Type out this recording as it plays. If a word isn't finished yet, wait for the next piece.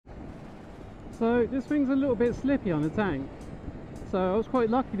So this thing's a little bit slippy on the tank. So I was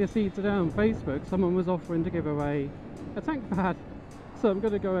quite lucky to see today on Facebook someone was offering to give away a tank pad. So I'm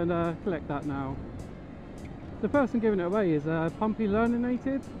going to go and collect that now. The person giving it away is Pompey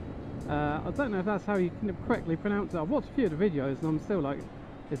Learninated. I don't know if that's how you can correctly pronounce it. I've watched a few of the videos and I'm still like,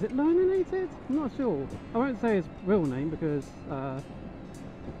 is it Learninated? I'm not sure. I won't say his real name because I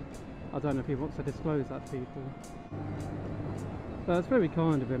don't know if he wants to disclose that to people. But it's very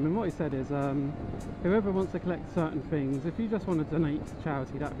kind of him, and what he said is whoever wants to collect certain things, if you just want to donate to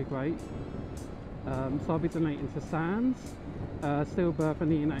charity, that'd be great. So I'll be donating to SANS, stillbirth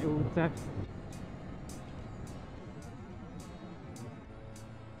and neonatal death.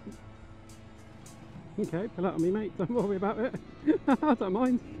 Okay, pull out on me, mate, don't worry about it. I don't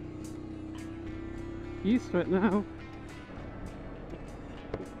mind. Used to it now.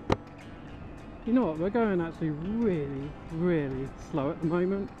 You know what, we're going actually really slow at the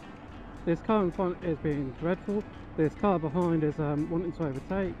moment. This car in front is being dreadful. This car behind is wanting to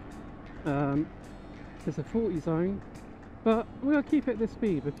overtake. It's a 40 zone, but we're going to keep it at this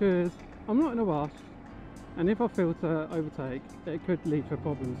speed because I'm not in a rush, and if I feel to overtake, it could lead to a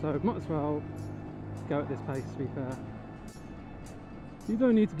problem, so might as well go at this pace, to be fair. You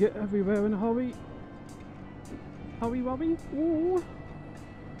don't need to get everywhere in a hurry. Hurry, worry. Ooh.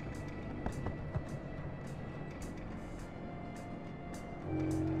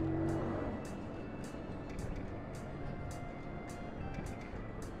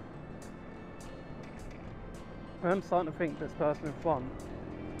 I'm starting to think this person in front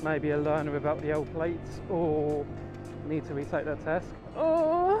may be a learner about the L plates or need to retake their test.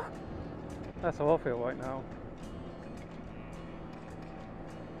 Oh, that's how I feel right now.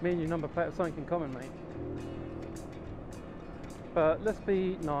 Me and your number plate have something in common, mate. But let's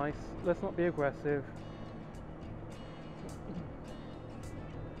be nice, let's not be aggressive.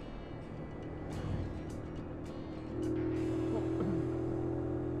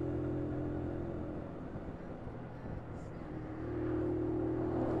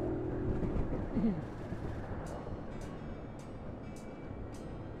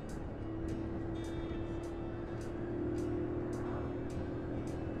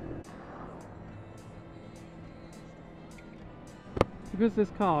 Because this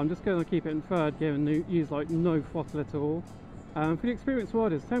car, I'm just going to keep it in third gear and use like no throttle at all. For the experienced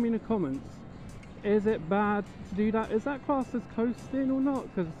riders, tell me in the comments, is it bad to do that? Is that classed as coasting or not?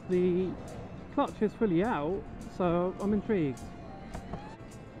 Because the clutch is fully out, so I'm intrigued.